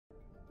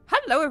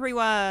Hello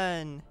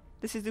everyone!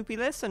 This is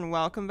LoopyLiss and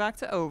welcome back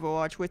to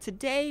Overwatch, where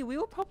today we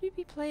will probably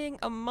be playing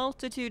a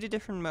multitude of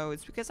different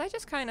modes because I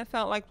just kind of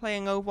felt like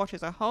playing Overwatch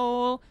as a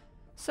whole.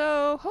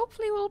 So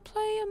hopefully we'll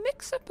play a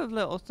mix-up of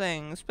little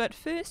things, but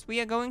first we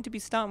are going to be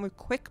starting with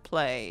quick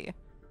play.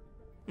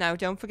 Now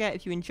don't forget,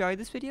 if you enjoyed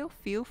this video,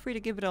 feel free to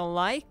give it a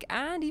like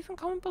and even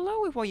comment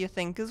below with what you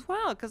think as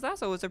well, because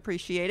that's always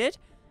appreciated.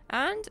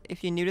 And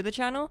if you're new to the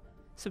channel,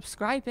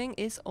 subscribing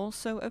is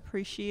also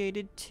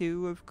appreciated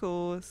too, of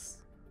course.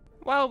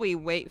 While we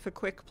wait for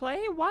quick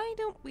play, why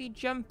don't we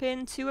jump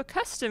into a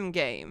custom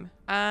game?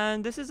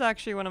 And this is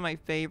actually one of my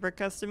favorite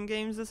custom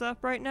games that's up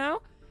right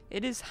now.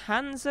 It is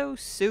Hanzo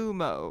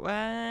Sumo,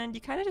 and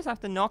you kind of just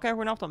have to knock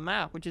everyone off the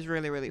map, which is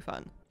really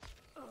fun.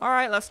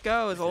 Alright, let's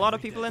go. There's a lot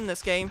of people in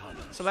this game,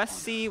 so let's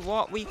see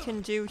what we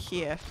can do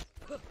here.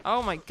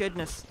 Oh my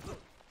goodness.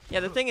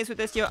 Yeah, the thing is with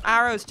this, your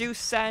arrows do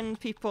send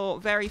people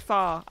very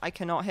far. I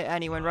cannot hit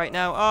anyone right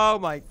now. Oh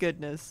my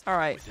goodness.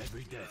 Alright.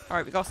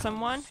 Alright, we got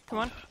someone. Come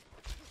on.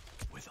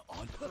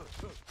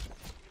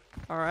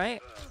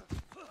 Alright.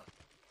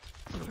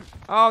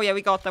 Oh yeah,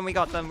 we got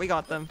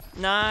them.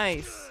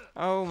 Nice.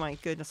 Oh my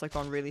goodness, I've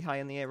gone really high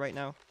in the air right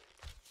now.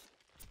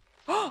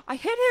 Oh, I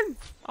hit him!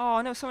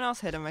 Oh no, someone else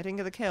hit him. I didn't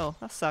get the kill.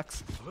 That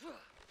sucks.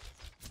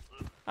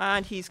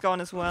 And he's gone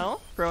as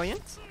well.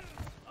 Brilliant.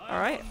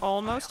 Alright,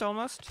 almost.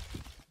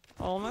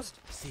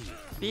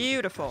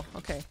 Beautiful.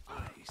 Okay.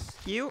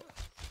 You.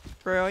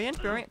 Brilliant.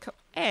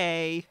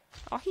 Hey.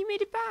 Oh, he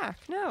made it back.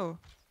 No.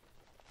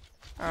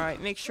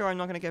 Alright, make sure I'm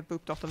not going to get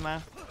booped off the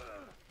map.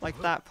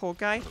 Like that, poor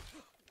guy.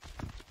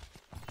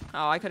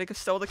 Oh, I could have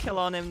stole the kill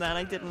on him then.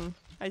 I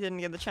didn't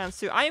get the chance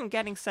to. I am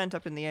getting sent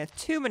up in the air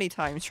too many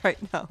times right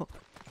now.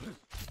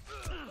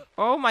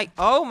 Oh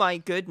my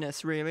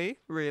goodness, really?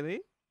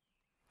 Really?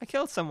 I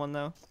killed someone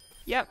though.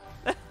 Yep.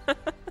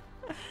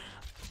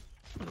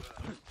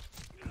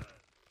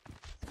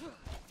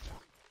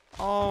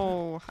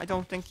 Oh, I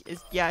don't think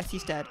yes,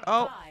 he's dead.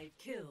 Oh. 5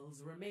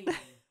 kills remaining.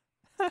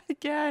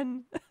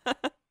 Again.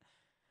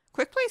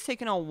 Quick play's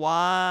taken a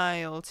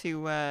while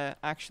to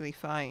actually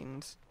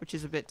find, which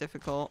is a bit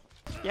difficult.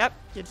 Yep,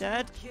 you're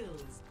dead.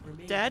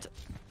 Dead.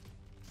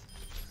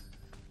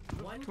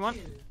 Come on.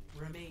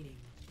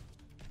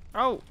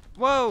 Oh,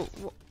 whoa.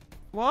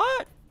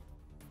 What?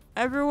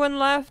 Everyone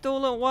left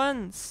all at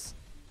once.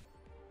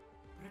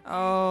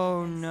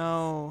 Oh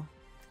no.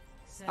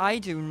 I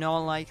do not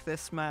like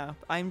this map.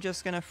 I'm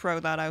just gonna throw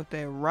that out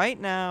there right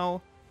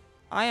now.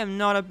 I am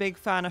not a big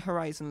fan of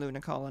Horizon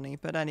Lunar Colony,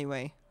 but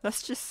anyway,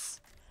 let's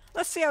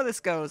see how this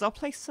goes. I'll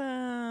play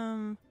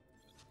some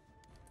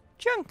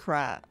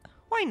Junkrat.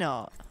 Why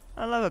not?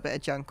 I love a bit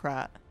of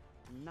Junkrat.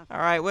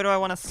 Alright, where do I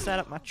want to set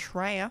up my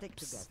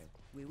traps?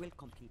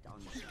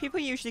 People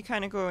usually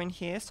kind of go in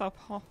here, so I'll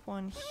pop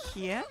one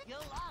here.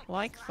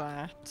 Like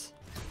that.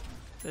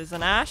 There's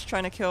an Ashe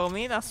trying to kill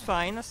me. That's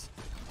fine.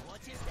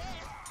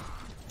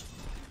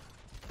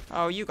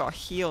 Oh, you got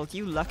healed.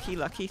 You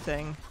lucky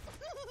thing.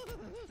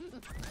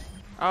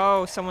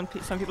 Oh, some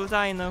people are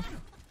dying though.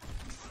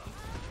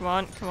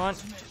 Come on.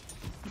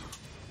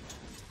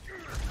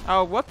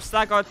 Oh, whoops,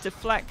 that got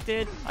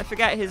deflected. I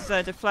forget his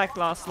deflect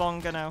lasts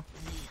longer now.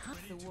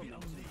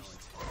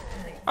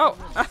 Oh!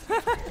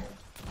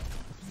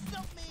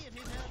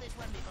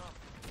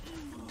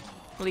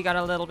 Well, he got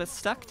a little bit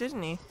stuck,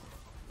 didn't he?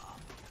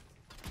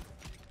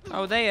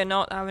 Oh, they are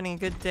not having a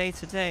good day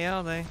today,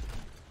 are they?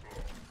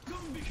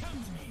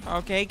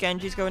 Okay,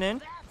 Genji's going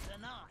in.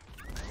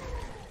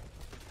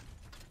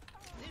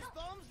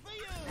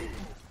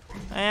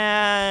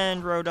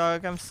 And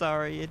ROADHOG, I'm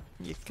sorry,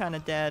 you're kind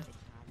of dead.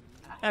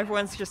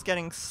 Everyone's just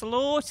getting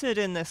slaughtered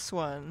in this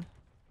one.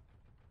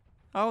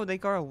 Oh, they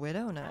got a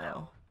Widow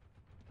now.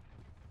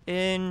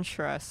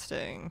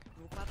 Interesting.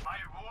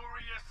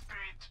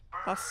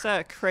 That's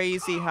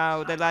crazy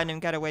how they let him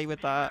get away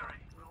with that.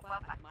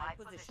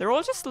 They're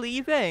all just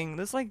leaving.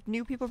 There's like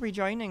new people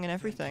rejoining and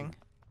everything.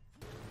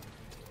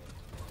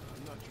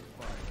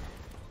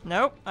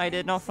 Nope, I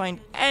did not find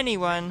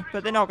anyone,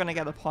 but they're not going to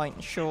get the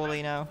point,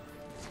 surely now.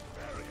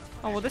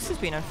 Oh, well, this has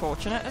been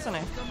unfortunate, isn't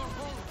it?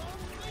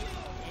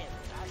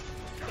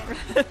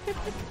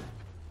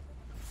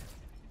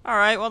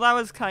 Alright, well, that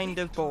was kind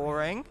of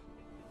boring.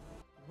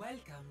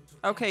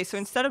 Okay, so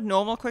instead of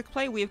normal quick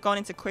play, we've gone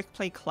into quick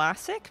play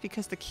classic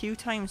because the queue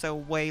times are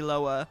way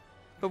lower.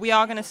 But we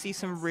are going to see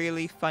some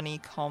really funny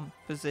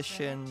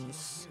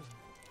compositions.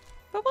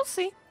 But we'll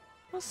see.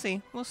 We'll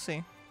see.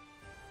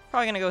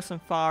 Probably going to go with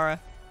some Pharah.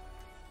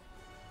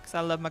 Because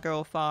I love my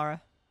girl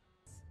Pharah.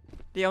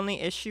 The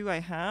only issue I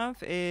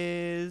have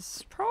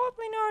is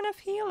probably not enough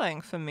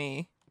healing for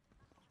me.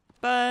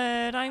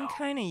 But I'm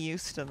kind of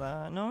used to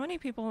that. Not many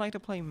people like to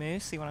play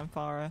Mercy when I'm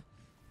Pharah.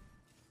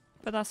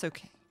 But that's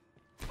okay.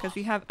 Because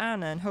we have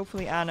Anna, and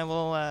hopefully Anna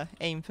will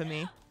aim for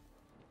me.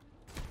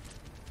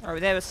 Oh,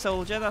 there was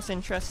Soldier. That's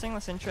interesting.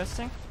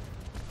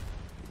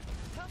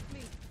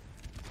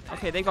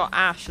 Okay, they got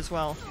Ashe as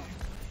well.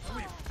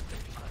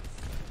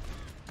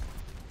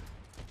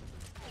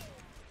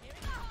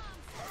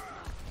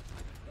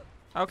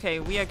 Okay,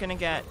 we are gonna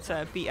get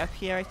beat up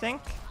here, I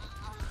think.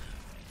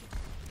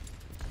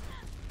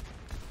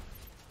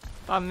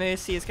 That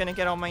Mercy is gonna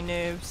get on my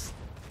nerves.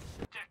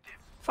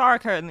 Pharah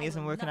currently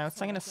isn't working out,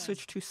 so I'm gonna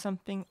switch to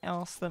something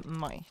else that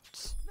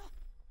might.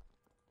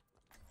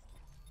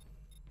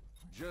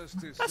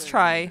 Let's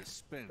try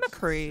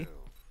McCree.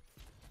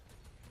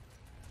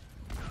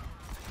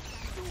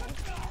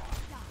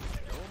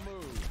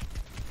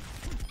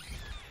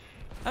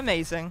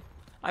 Amazing.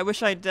 I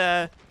wish I'd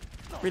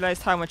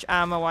realized how much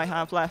ammo I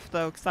have left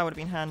though, because that would have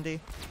been handy.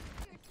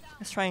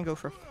 Let's try and go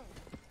for...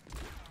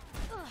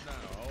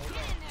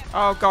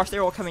 Oh gosh,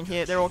 they're all coming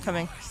here. They're all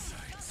coming.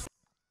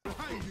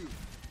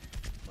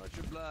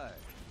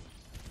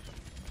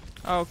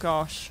 Oh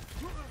gosh.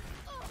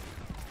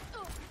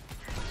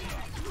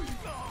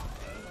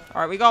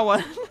 Alright, we got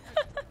one.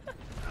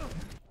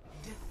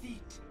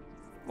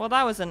 Well,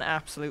 that was an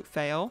absolute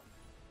fail.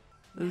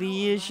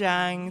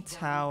 Lijiang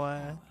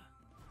Tower.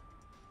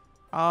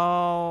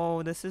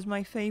 Oh, this is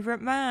my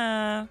favorite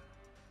map.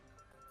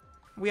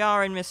 We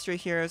are in Mystery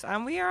Heroes,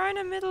 and we are in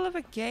the middle of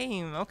a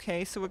game.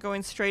 Okay, so we're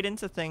going straight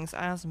into things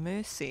as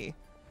Mercy.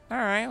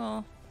 Alright,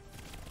 well...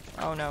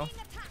 Oh no.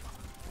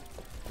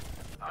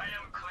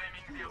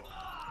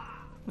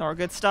 Not a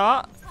good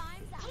start.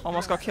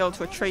 Almost got killed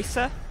to a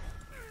Tracer.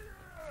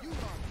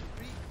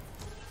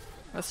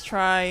 Let's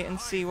try and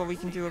see what we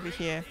can do over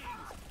here.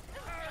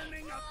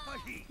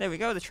 There we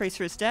go, the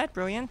Tracer is dead.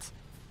 Brilliant.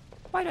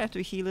 Why do I have to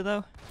be healer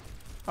though?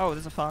 Oh,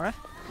 there's a Pharah.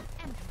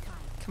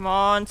 Come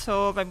on,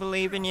 Torb, I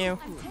believe in you.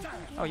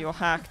 Oh, you're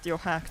hacked, you're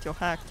hacked, you're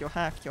hacked, you're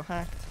hacked, you're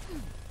hacked.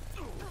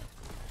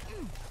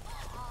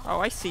 Oh,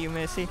 I see you,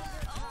 Mercy.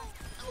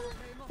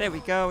 There we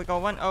go, we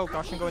got one. Oh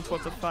gosh, I'm going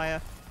towards the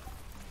fire.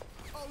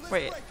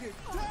 Wait.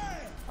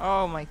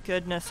 Oh my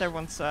goodness,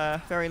 everyone's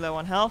very low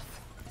on health.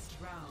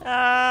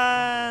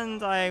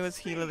 And I was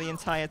healer the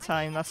entire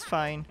time, that's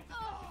fine.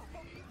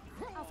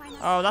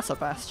 Oh, that's a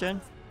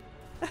Bastion.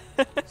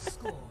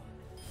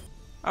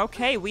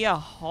 Okay, we are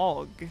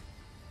Hog.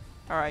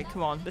 Alright,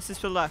 come on. This is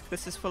for luck.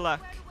 This is for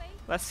luck.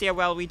 Let's see how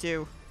well we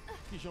do.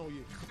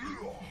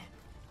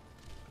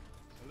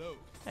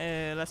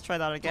 Let's try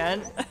that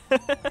again.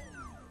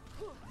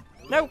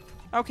 Nope.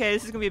 Okay,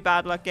 this is gonna be a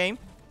bad luck game.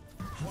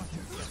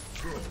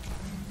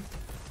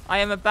 I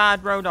am a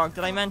bad ROADHOG.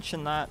 Did I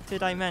mention that?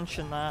 Did I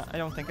mention that? I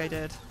don't think I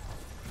did.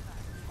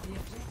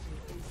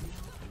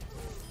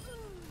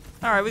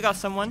 Alright, we got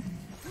someone.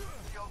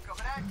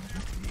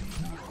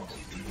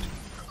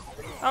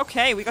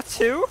 Okay, we got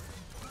two.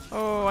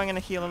 Oh, I'm gonna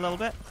heal a little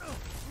bit.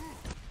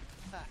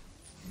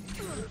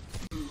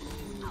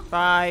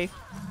 Bye.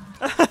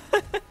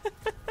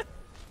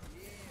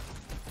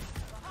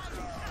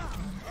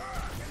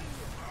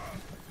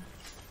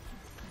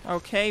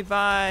 Okay,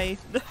 bye.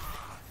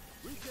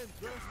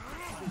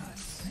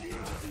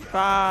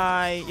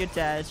 Bye. You're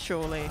dead,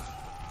 surely.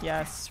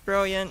 Yes,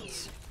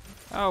 brilliant.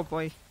 Oh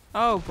boy.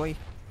 Oh boy.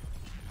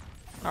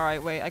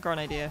 Alright, wait, I got an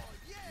idea.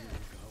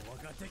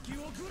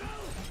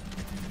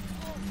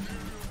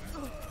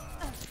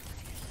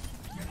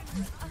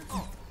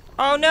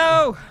 Oh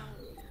no!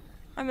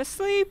 I'm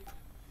asleep!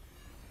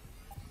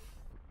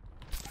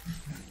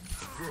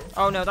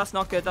 Oh no, that's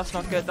not good, that's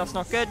not good, that's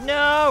not good.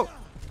 No!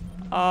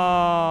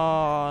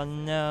 Oh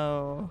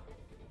no.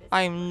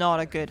 I'm not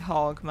a good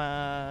hog,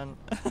 man.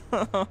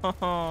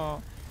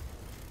 Oh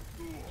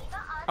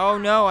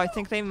no, I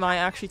think they might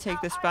actually take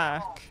this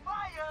back.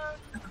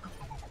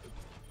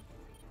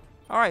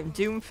 Alright,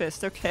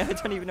 Doomfist. Okay, I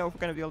don't even know if we're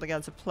going to be able to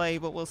get to play,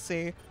 but we'll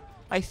see.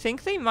 I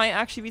think they might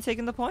actually be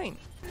taking the point.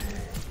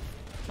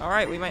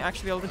 Alright, we might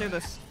actually be able to do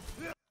this.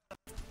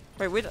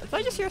 Wait, did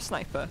I just hear a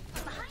sniper?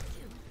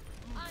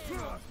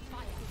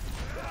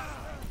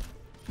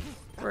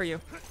 Where are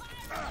you?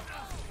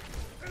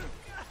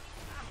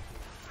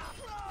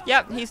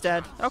 Yep, he's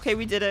dead. Okay,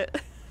 we did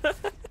it.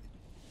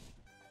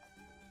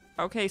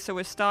 Okay, so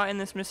we're starting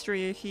this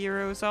Mystery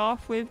Heroes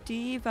off with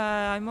D.Va.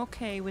 I'm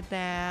okay with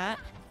that.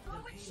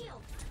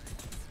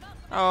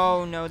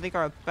 Oh no, they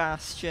got a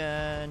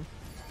Bastion.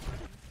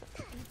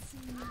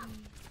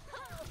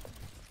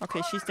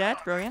 Okay, she's dead.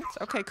 Brilliant.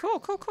 Okay, cool,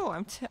 cool,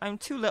 cool. I'm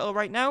too little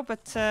right now,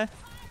 but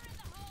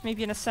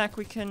maybe in a sec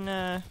we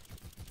can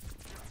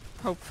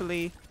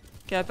hopefully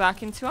get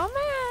back into our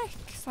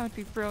mechs. That would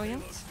be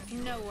brilliant.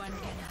 No one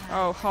can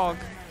oh, Hog.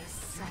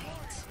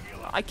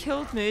 I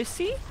killed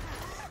Mercy?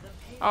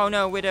 Oh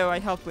no, Widow. I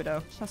helped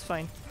Widow. That's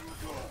fine.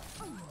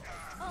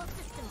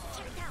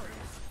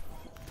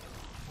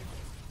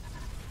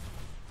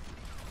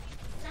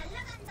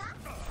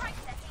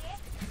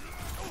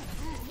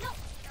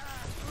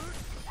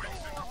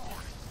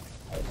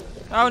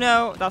 Oh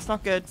no, that's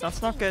not good.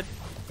 That's not good.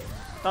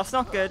 That's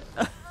not good.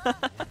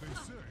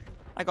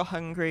 I got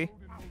hungry.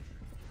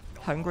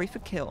 Hungry for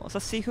kills.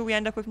 Let's see who we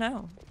end up with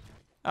now.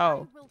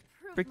 Oh,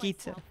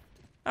 Brigitte.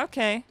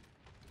 Okay.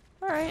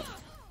 Alright.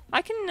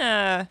 I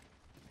can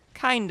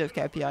kind of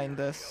get behind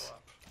this.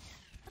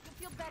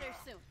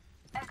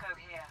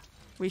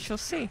 We shall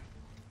see.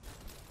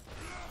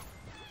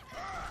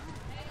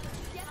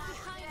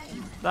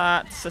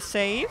 That's a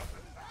save.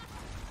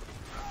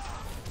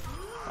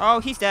 Oh,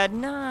 he's dead.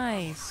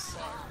 Nice.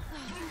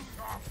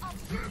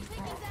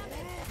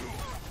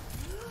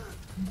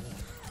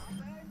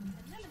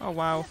 Oh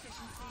wow.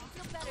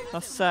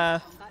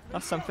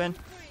 That's something.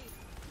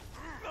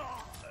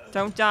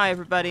 Don't die,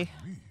 everybody.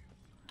 I'm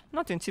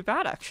not doing too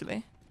bad,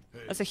 actually.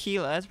 As a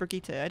healer, as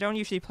Brigitte. I don't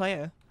usually play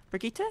her.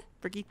 Brigitte?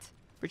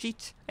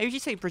 Brigitte. I usually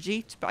say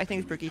Brigitte, but I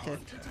think it's Brigitte.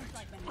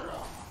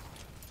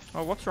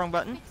 Oh, whoops, wrong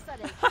button.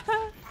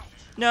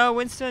 No,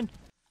 Winston.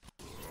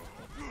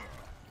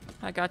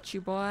 I got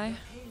you, boy.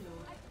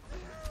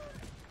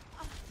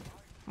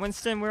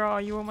 Winston, where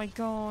are you? Oh my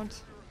god.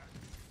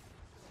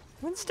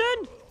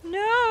 Winston!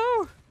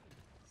 No!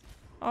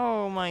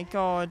 Oh my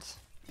god.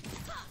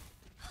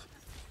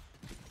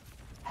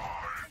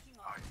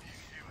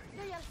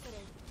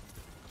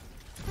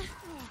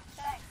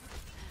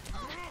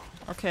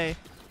 Okay.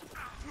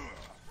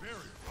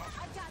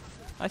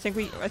 I think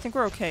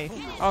we're okay.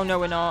 Oh no,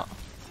 we're not.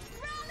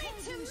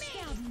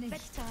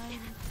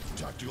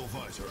 Tactical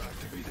visor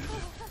activated.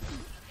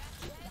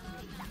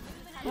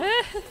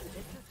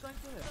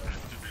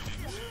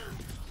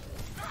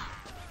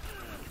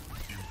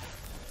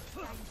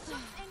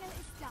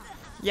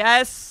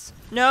 Yes!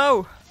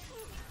 No!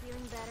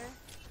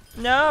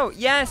 No!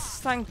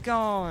 Yes! Thank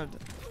God!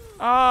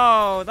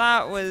 Oh,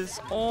 that was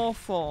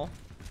awful.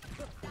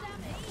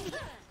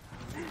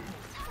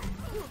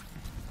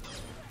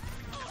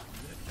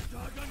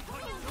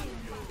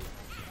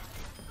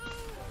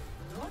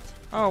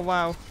 Oh,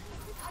 wow.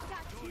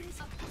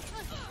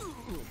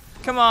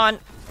 Come on!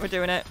 We're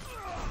doing it.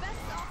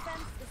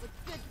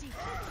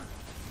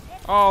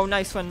 Oh,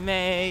 nice one,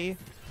 May.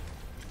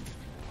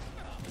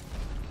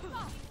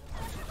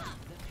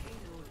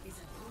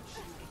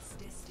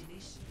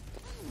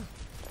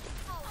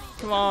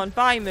 Come on,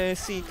 bye,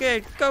 Mercy.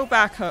 Good. Go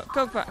back up.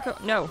 Go back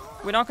up. No,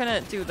 we're not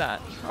gonna do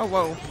that. Oh,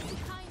 whoa.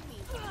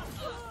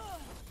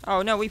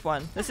 Oh, no, we've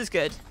won. This is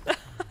good.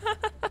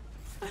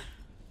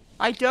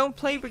 I don't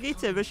play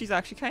Brigitte, but she's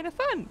actually kind of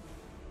fun.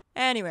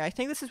 Anyway, I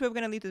think this is where we're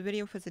going to leave the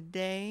video for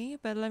today.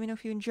 But let me know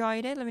if you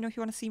enjoyed it. Let me know if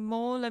you want to see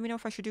more. Let me know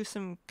if I should do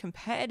some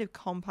competitive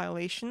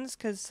compilations,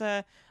 because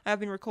I've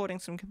been recording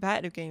some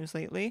competitive games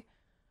lately.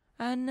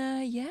 And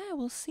yeah,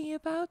 we'll see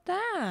about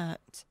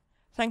that.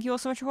 Thank you all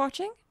so much for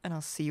watching, and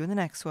I'll see you in the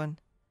next one.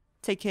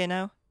 Take care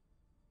now.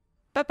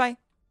 Bye-bye.